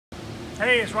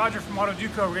Hey, it's Roger from Auto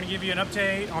Duco. We're going to give you an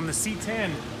update on the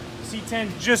C10.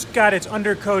 C10 just got its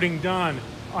undercoating done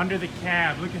under the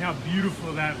cab. Look at how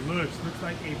beautiful that looks. Looks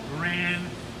like a brand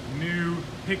new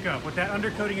pickup. What that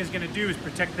undercoating is going to do is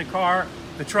protect the car,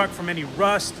 the truck from any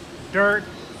rust, dirt,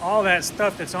 all that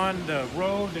stuff that's on the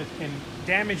road that can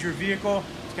damage your vehicle.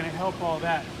 It's going to help all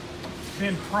that. It's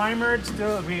been primered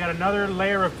still. We got another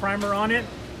layer of primer on it.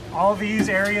 All these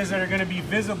areas that are going to be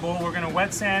visible, we're going to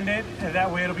wet sand it, and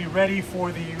that way it'll be ready for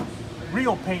the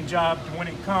real paint job when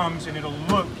it comes, and it'll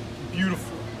look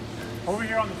beautiful. Over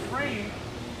here on the frame,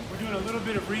 we're doing a little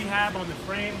bit of rehab on the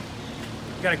frame.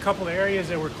 We've got a couple of areas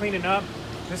that we're cleaning up.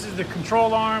 This is the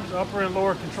control arms, upper and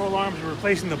lower control arms. We're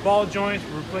replacing the ball joints.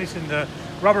 We're replacing the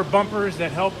rubber bumpers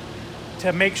that help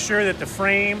to make sure that the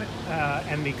frame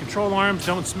and the control arms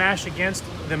don't smash against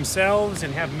themselves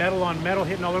and have metal on metal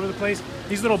hitting all over the place.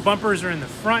 These little bumpers are in the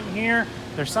front here.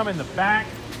 There's some in the back.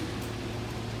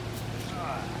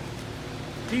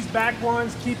 These back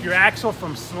ones keep your axle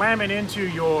from slamming into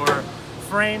your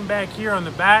frame back here on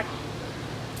the back.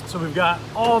 So we've got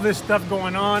all this stuff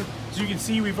going on. As you can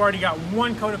see, we've already got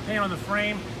one coat of paint on the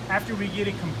frame. After we get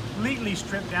it completely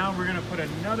stripped down, we're gonna put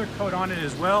another coat on it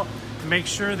as well to make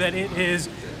sure that it is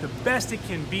the best it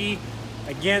can be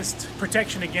against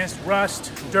protection against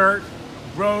rust, dirt,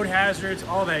 road hazards,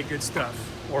 all that good stuff,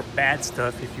 or bad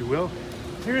stuff, if you will.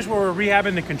 Here's where we're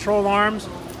rehabbing the control arms.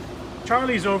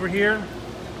 Charlie's over here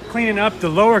cleaning up the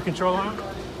lower control arm,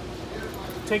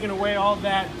 taking away all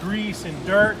that grease and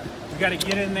dirt. We got to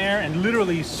get in there and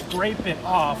literally scrape it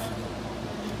off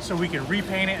so we can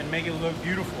repaint it and make it look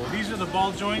beautiful. These are the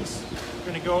ball joints.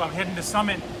 We're gonna go, I'm heading to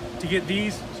Summit to get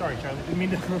these. Sorry, Charlie, didn't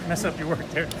mean to mess up your work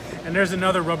there. And there's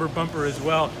another rubber bumper as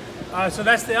well. So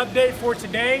that's the update for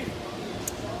today.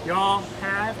 Y'all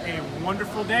have a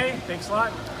wonderful day. Thanks a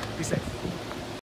lot. Be safe.